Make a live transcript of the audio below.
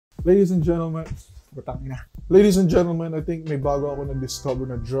Ladies and gentlemen, Ladies and gentlemen, I think may bago ako na-discover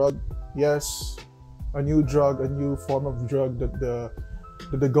na drug. Yes, a new drug, a new form of drug that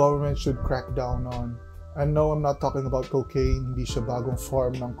the government should crack down on. And no, I'm not talking about cocaine. Hindi siya bagong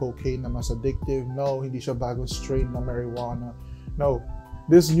form ng cocaine na mas addictive. No, hindi siya bagong strain ng marijuana. No,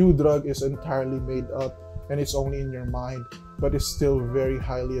 this new drug is entirely made up and it's only in your mind, but it's still very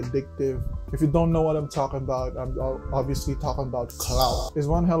highly addictive. If you don't know what I'm talking about, I'm obviously talking about clout. It's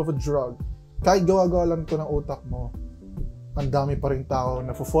one hell of a drug. Kahit gawa-gawa lang ito ng utak mo, ang dami pa rin tao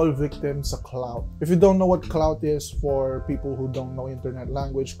na fall victim sa clout. If you don't know what clout is, for people who don't know internet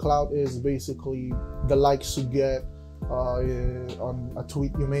language, clout is basically the likes you get on a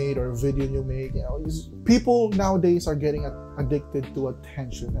tweet you made or a video you make. You know, people nowadays are getting addicted to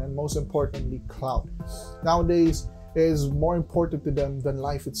attention, and most importantly, clout. Nowadays is more important to them than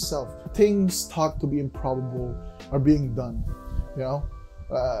life itself. Things thought to be improbable are being done. You know,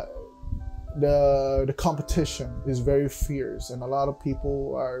 the competition is very fierce, and a lot of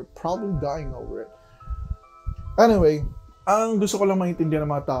people are probably dying over it. Anyway, ang gusto ko lang maintindihan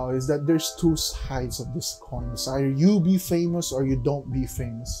ng mga tao is that there's two sides of this coin. It's either you be famous or you don't be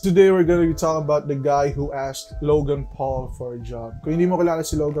famous. Today, we're gonna be talking about the guy who asked Logan Paul for a job. Kung hindi mo kilala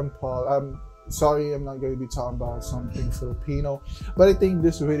si Logan Paul, sorry, I'm not going to be talking about something Filipino, but I think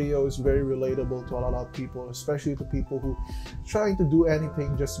this video is very relatable to a lot of people, especially to people who trying to do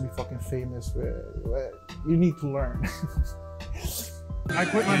anything just to be fucking famous. You need to learn. I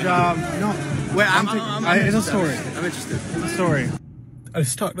quit my job. No, wait, it's a story. I'm interested. It's a story. I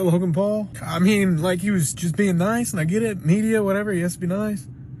just talked to Logan Paul. I mean, like, he was just being nice, and I get it, media, whatever, he has to be nice.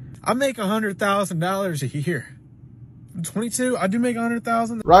 I make $100,000 a year. I'm 22, I do make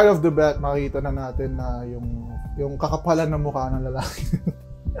 $100,000. Right off the bat, makita na natin na yung kakapalan ng mukha ng lalaki.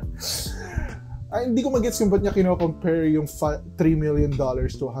 Ay, hindi ko magets kung ba't niya kino-compare yung $3 million to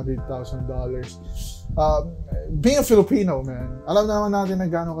 $100,000. Being a Filipino, man, alam naman natin na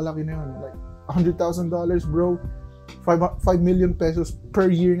gano'ng kalaki na yun. Like, $100,000, bro. 5 million pesos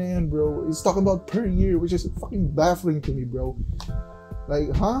per year na yun, bro. He's talking about per year, which is fucking baffling to me, bro. Like,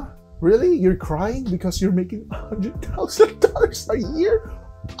 huh? Really? You're crying because you're making $100,000 a year?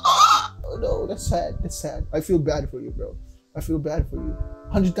 Ah! Oh, no, that's sad. That's sad. I feel bad for you, bro. I feel bad for you.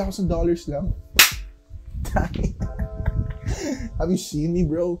 $100,000 lang. Have you seen me,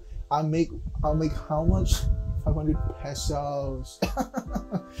 bro? I'll make how much? 500 pesos.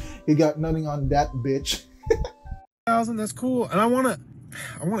 You got nothing on that, bitch. That's cool, and I wanna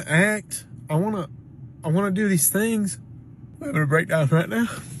act. I wanna do these things. I'm gonna break down right now.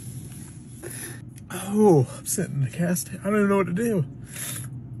 Oh, I'm sitting in the cast. I don't even know what to do.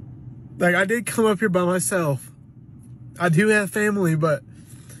 Like, I did come up here by myself. I do have family, but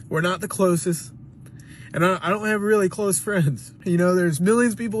we're not the closest. And I don't have really close friends. You know, there's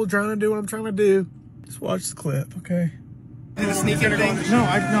millions of people trying to do what I'm trying to do. Just watch the clip, okay? Did a sneak in thing? No,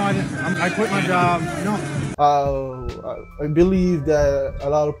 I didn't. I quit my job. No. I believe that a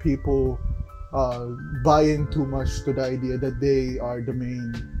lot of people buy in too much to the idea that they are the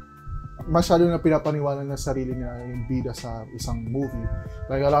main. Masyado na pinapaniwanan na sarili nila yung bida sa isang movie.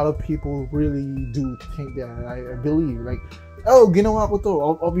 Like, a lot of people really do think that. I believe, like, oh, ginawa ko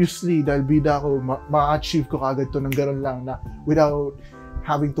to. Obviously, dahil bida ko, ma-achieve ko kagad to ng ganun lang na without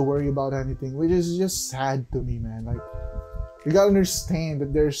having to worry about anything, which is just sad to me, man. Like, you gotta understand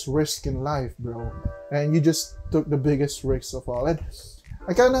that there's risk in life, bro. And you just took the biggest risk of all. And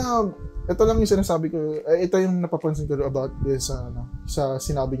I kinda, ito lang yung sinasabi ko, ito yung napapansin ko about this, sa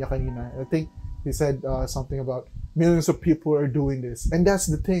sinabi niya kanina. I think he said something about millions of people are doing this. And that's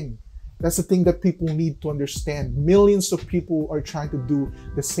the thing. That's the thing that people need to understand. Millions of people are trying to do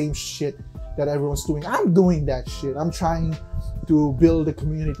the same shit that everyone's doing. I'm doing that shit. I'm trying to build a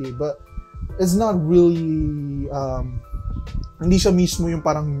community, but it's not really, hindi siya mismo yung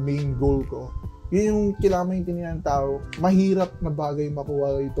parang main goal ko. Yun yung kailangan maintindihan ng tao. Mahirap na bagay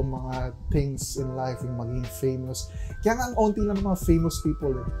makuha itong mga things in life, yung maging famous. Kaya nga ang onti lang ng mga famous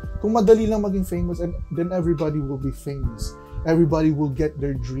people eh. Kung madali lang maging famous, and then everybody will be famous. Everybody will get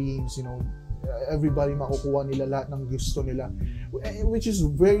their dreams, you know. Everybody makukuha nila lahat ng gusto nila. Which is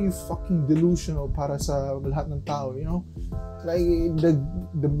very fucking delusional para sa lahat ng tao, you know. Like,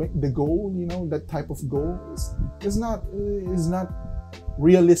 the goal, you know, that type of goal is not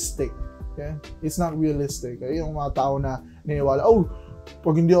realistic. Okay? It's not realistic. Yung mga tao na niniwala, oh,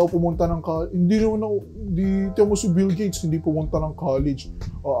 pag hindi ako pumunta ng college, hindi mo si Bill Gates, hindi pumunta ng college,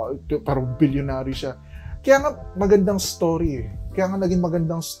 parang billionaire siya. Kaya nga magandang story eh. Kaya nga naging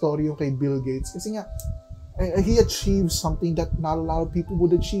magandang story yung kay Bill Gates. Kasi nga, he achieved something that not a lot of people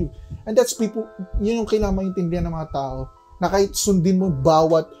would achieve. And that's people, yun yung kailangan maintindihan ng mga tao, na kahit sundin mo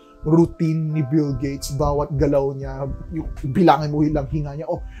bawat routine ni Bill Gates, bawat galaw niya, yung bilangin mo ilang hinga niya.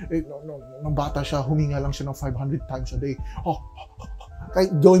 Nung bata siya, huminga lang siya ng 500 times a day.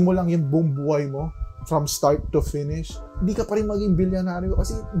 Kahit gawin mo lang yung buong buhay mo, from start to finish, hindi ka pa rin maging bilyonaryo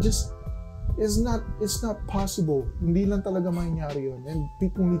kasi it's not possible. Hindi lang talaga mangyayari yun. And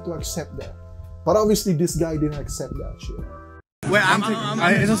people need to accept that. But obviously, this guy didn't accept that shit. Wait,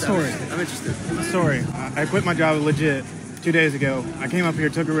 it's a story. I'm interested. It's a story. I quit my job legit 2 days ago. I came up here,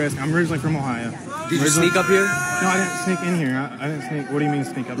 took a risk. I'm originally from Ohio. Did you sneak up here? No, I didn't sneak in here. I didn't sneak. What do you mean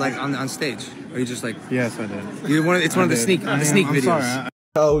sneak up? Like on stage? Or you just like? Yes, I did. It's one of the sneak videos. Sorry.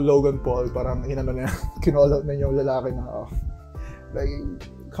 Logan Paul, parang inano na, kinall out na yung lalaki na, like,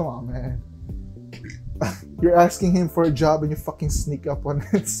 come on, man. You're asking him for a job and you fucking sneak up on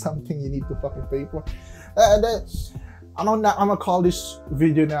something you need to fucking pay for. I'm gonna call this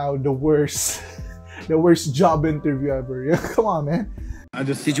video now the worst job interview ever. Yeah, come on, man.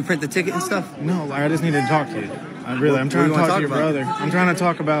 Did you print the ticket and stuff? No, I just need to talk to you. I'm trying to talk to your brother. I'm trying to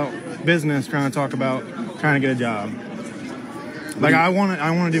talk about business. Trying to talk about trying to get a job. Like I want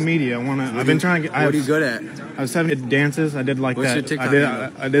to do media. I've been trying to get. What are you good at? I was 7 dances. I did like What's that. Your TikTok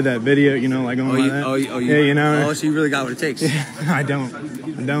I did that video. You know, like going like that. Yeah, you know. Oh, so you really got what it takes. I don't.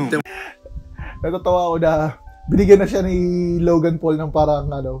 Natatawa ako na binigyan na siya ni Logan Paul ng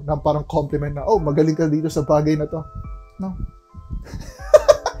parang compliment na, magaling ka dito sa bagay na to. No.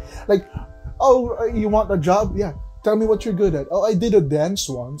 Like, you want a job? Yeah. Tell me what you're good at. I did a dance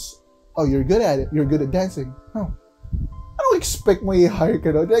once. You're good at it. You're good at dancing. No. I don't expect mo i-hire ka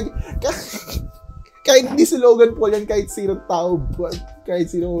no. Like, kahit hindi si Logan Paul yan, kahit sinong tao,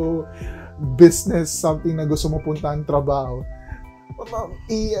 kahit sino business, something na gusto mo puntahan trabaho.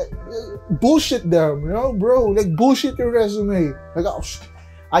 Bullshit them, you know, bro. Like, bullshit your resume. Like,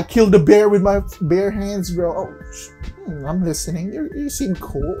 I killed the bear with my bare hands, bro. I'm listening. You seem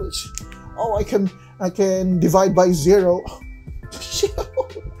cool. I can divide by 0. Shit.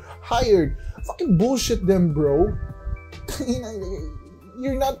 Hired. Fucking bullshit them, bro.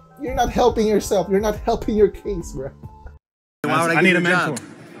 You're not helping yourself. You're not helping your case, bro. Why would I need a mentor.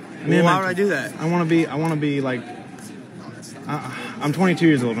 Why would I do that? I want to be like. I'm 22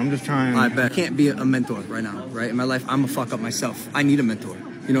 years old. I'm just trying. I bet I can't be a mentor right now, right? In my life, I'm a fuck up myself. I need a mentor.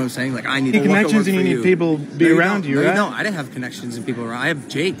 You know what I'm saying? Like I need connections and you need people be around you, right? No, I didn't have connections and people around. I have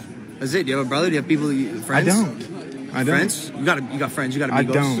Jake. That's it. Do you have a brother? Do you have people? Friends? I don't. Friends? You got friends. You got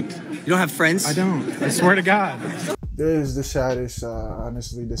amigos. I don't. You don't have friends? I don't. I swear to God. This is the saddest,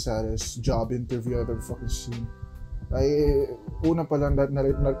 honestly, the saddest job interview I've ever fucking seen. Una pa lang that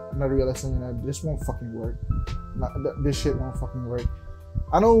na-realize na this won't fucking work. This shit won't fucking work.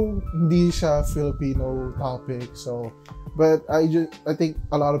 I know hindi siya Filipino topic, but I think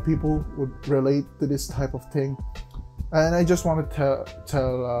a lot of people would relate to this type of thing. And I just want to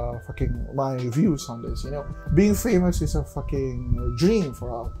tell fucking my views on this. You know, being famous is a fucking dream for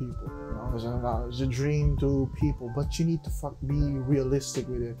a lot of people. You know, it's a dream to people, but you need to be realistic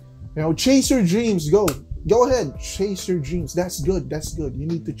with it. You know, chase your dreams. Go ahead, chase your dreams. That's good. You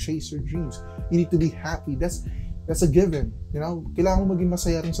need to chase your dreams. You need to be happy. That's a given. You know, kailangan mo maging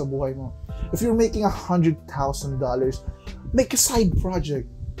masaya rin sa buhay mo. If you're making $100,000, make a side project.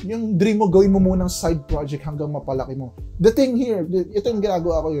 Yung dream mo, gawin mo muna ng side project hanggang mapalaki mo. The thing here, ito yung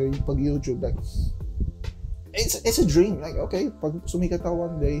ginagawa ko yung pag-YouTube. Like, it's a dream. Like, okay, pag sumikat ako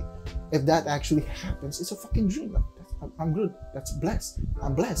one day, if that actually happens, it's a fucking dream. Like, I'm good. That's blessed.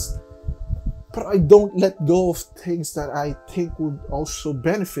 I'm blessed. But I don't let go of things that I think would also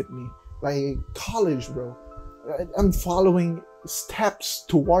benefit me. Like college, bro. I'm following steps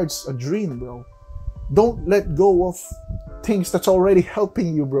towards a dream, bro. Don't let go of things that's already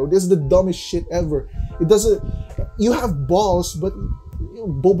helping you, bro. This is the dumbest shit ever. You have balls, but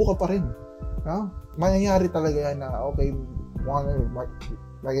bobo ka pa rin. No? Mangyayari talaga yan na, okay,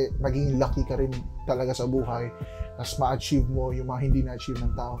 maging lucky ka rin talaga sa buhay. Tapos ma-achieve mo yung mga hindi na-achieve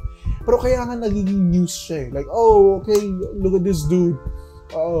ng tao. Pero kaya nga nagiging news siya eh. Like, okay, look at this dude.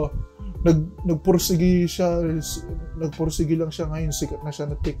 Nagpursige lang siya ngayon, sikat na siya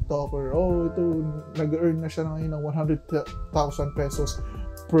na TikToker. Ito, nag-earn na siya ngayon ng 100,000 pesos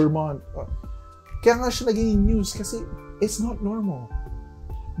per month. Kaya nga siya naging news kasi it's not normal.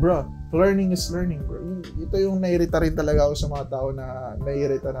 Bro, learning is learning, bro. Ito yung nairita rin talaga ako sa mga tao na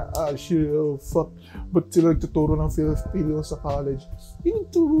nairita na, fuck, ba't sila nagtuturo ng Filipino sa college? You need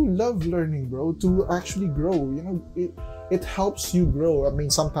to love learning, bro, to actually grow. You know, it helps you grow. I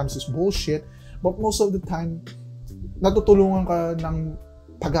mean, sometimes it's bullshit, but most of the time, natutulungan ka ng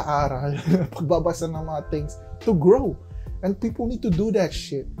pag-aaral, pagbabasa ng mga things to grow. And people need to do that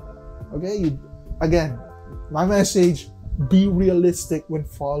shit. Okay? Again, my message, Be realistic when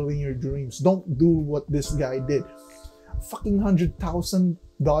following your dreams. Don't do what this guy did. Fucking $100,000,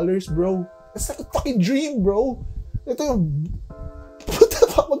 bro. It's like a fucking dream, bro. Ito yung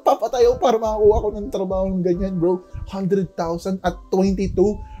magpapatayo para makakuha ko ng trabaho ng ganyan, bro. 100,000 at 22.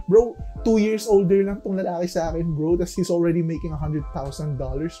 Bro, 2 years older lang tong lalaki sa akin, bro. That's he's already making $100,000,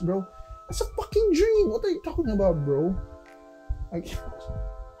 bro. That's a fucking dream. What are you talking about, bro? Like,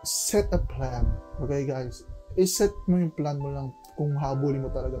 set a plan. Okay, guys? I-set mo yung plan mo lang kung habulin mo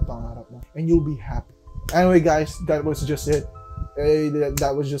talaga pangarap mo. And you'll be happy. Anyway, guys, that was just it.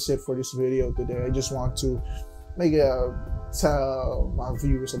 That was just it for this video today. I just want to make tell my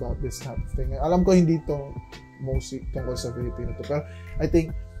viewers about this type of thing. Alam ko hindi to mostly tungkol sa Filipino to, pero I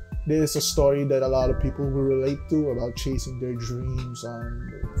think this is a story that a lot of people will relate to about chasing their dreams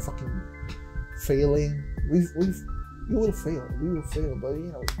and fucking failing. You will fail. We will fail, but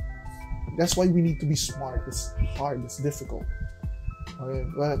you know, that's why we need to be smart. It's hard. It's difficult. Okay,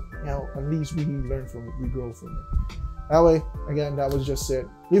 but you know, at least we learn from it. We grow from it. Anyway, again, that was just it.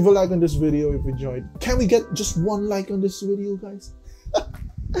 Leave a like on this video if you enjoyed. Can we get just 1 like on this video, guys?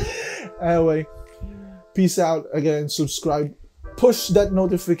 Anyway, peace out. Again, subscribe. Push that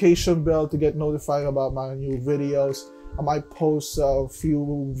notification bell to get notified about my new videos. I might post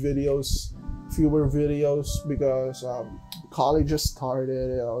fewer videos because college has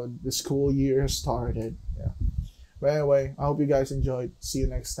started. The school year has started. Yeah. But anyway, I hope you guys enjoyed. See you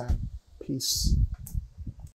next time. Peace.